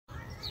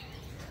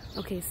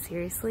Okay,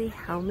 seriously,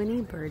 how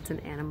many birds and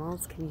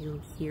animals can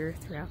you hear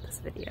throughout this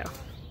video?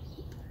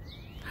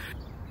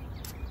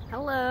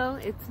 Hello,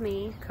 it's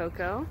me,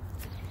 Coco,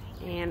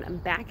 and I'm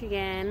back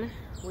again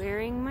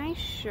wearing my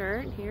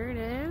shirt. Here it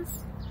is.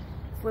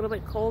 It's a little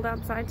bit cold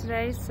outside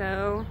today,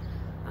 so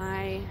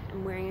I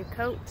am wearing a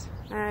coat.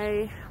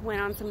 I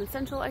went on some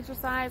essential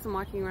exercise. I'm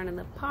walking around in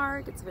the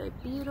park. It's very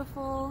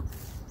beautiful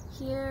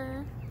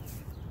here.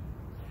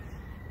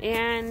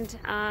 And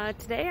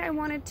today I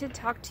wanted to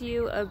talk to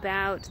you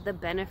about the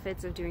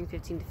benefits of doing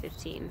 15 to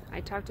 15. I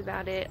talked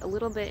about it a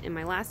little bit in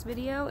my last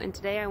video, and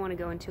today I want to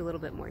go into a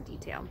little bit more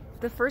detail.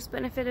 The first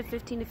benefit of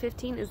 15 to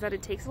 15 is that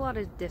it takes a lot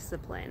of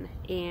discipline,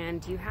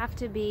 and you have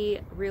to be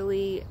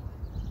really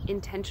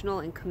intentional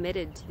and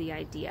committed to the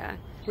idea.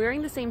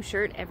 Wearing the same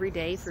shirt every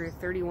day for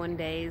 31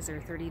 days or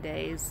 30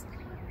 days,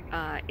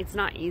 it's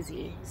not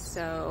easy.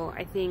 So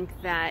I think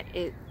that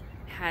it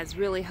has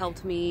really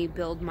helped me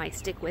build my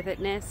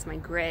stick-with-itness, my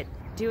grit.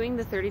 Doing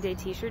the 30-day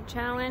t-shirt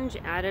challenge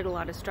added a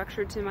lot of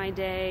structure to my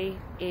day,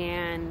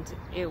 and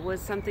it was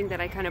something that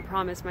I kind of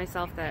promised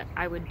myself that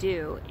I would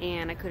do,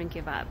 and I couldn't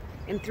give up.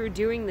 And through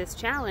doing this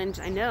challenge,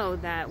 I know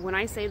that when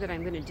I say that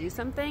I'm going to do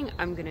something,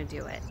 I'm going to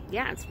do it.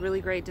 Yeah, it's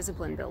really great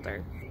discipline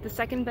builder. The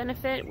second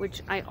benefit,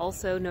 which I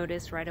also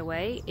noticed right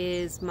away,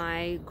 is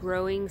my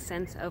growing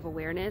sense of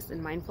awareness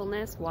and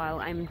mindfulness while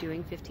I'm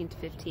doing 15 to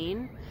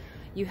 15.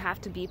 You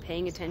have to be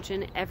paying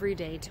attention every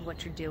day to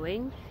what you're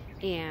doing,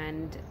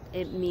 and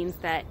it means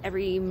that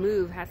every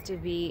move has to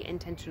be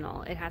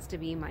intentional. It has to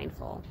be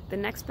mindful. The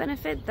next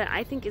benefit that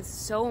I think is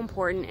so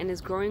important and is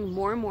growing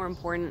more and more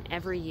important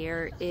every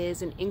year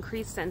is an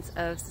increased sense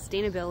of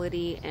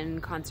sustainability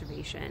and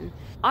conservation.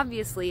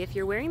 Obviously, if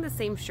you're wearing the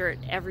same shirt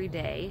every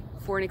day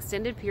for an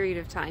extended period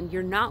of time,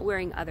 you're not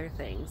wearing other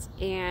things.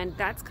 And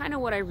that's kind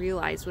of what I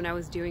realized when I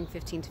was doing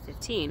 15 to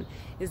 15,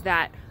 is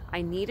that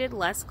I needed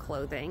less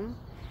clothing.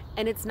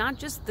 And it's not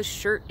just the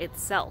shirt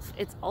itself,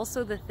 it's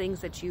also the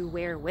things that you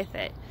wear with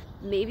it.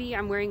 Maybe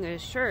I'm wearing a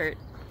shirt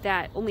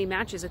that only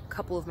matches a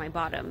couple of my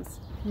bottoms.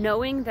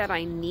 Knowing that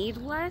I need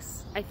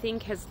less, I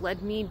think, has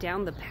led me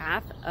down the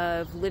path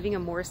of living a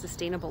more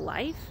sustainable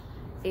life,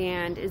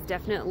 and is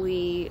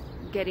definitely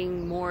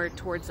getting more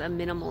towards a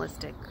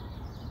minimalistic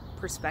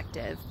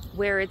perspective,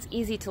 where it's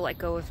easy to let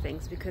go of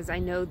things because I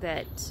know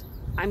that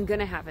I'm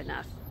gonna have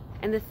enough.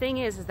 And the thing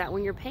is that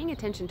when you're paying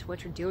attention to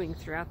what you're doing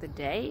throughout the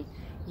day,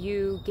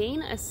 you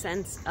gain a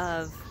sense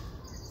of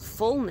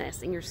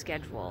fullness in your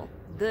schedule.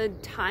 The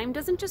time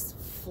doesn't just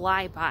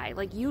fly by.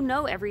 Like, you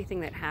know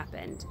everything that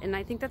happened, and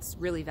I think that's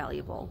really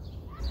valuable.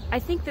 I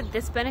think that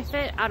this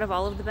benefit, out of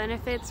all of the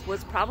benefits,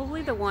 was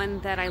probably the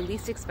one that I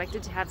least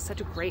expected to have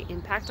such a great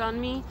impact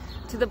on me,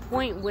 to the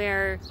point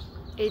where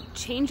it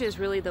changes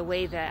really the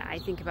way that I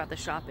think about the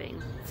shopping.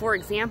 For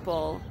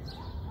example,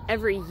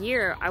 every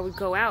year I would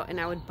go out and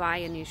I would buy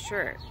a new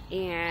shirt,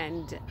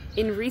 and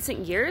in recent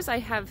years I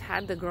have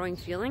had the growing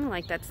feeling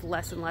like that's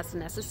less and less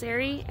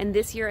necessary, and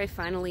this year I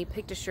finally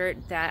picked a shirt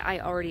that I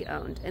already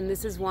owned, and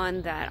this is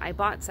one that I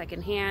bought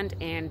secondhand,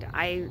 and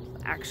I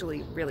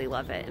actually really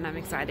love it, and I'm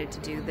excited to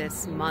do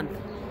this month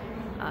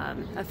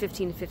of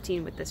 15 to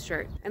 15 with this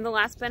shirt. And the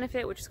last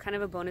benefit, which is kind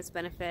of a bonus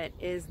benefit,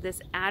 is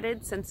this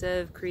added sense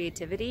of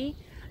creativity.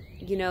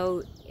 You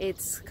know,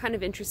 it's kind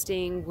of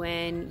interesting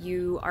when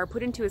you are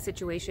put into a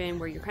situation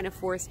where you're kind of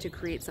forced to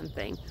create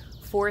something,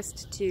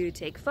 forced to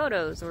take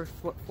photos, or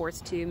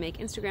forced to make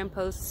Instagram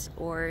posts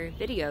or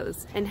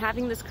videos. And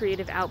having this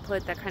creative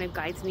output that kind of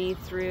guides me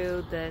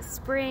through the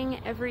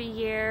spring every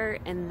year,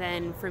 and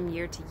then from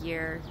year to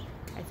year,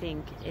 I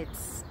think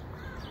it's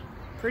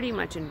pretty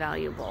much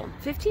invaluable.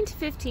 15 to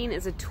 15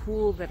 is a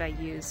tool that I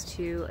use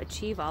to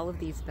achieve all of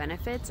these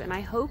benefits, and I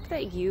hope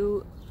that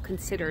you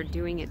consider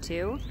doing it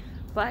too.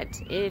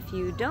 But if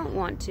you don't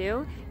want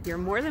to, you're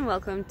more than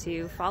welcome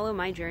to follow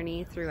my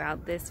journey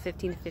throughout this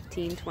 15 to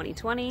 15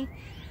 2020.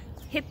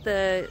 Hit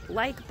the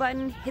like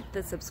button, hit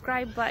the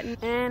subscribe button,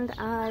 and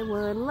I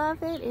would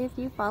love it if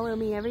you follow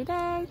me every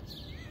day.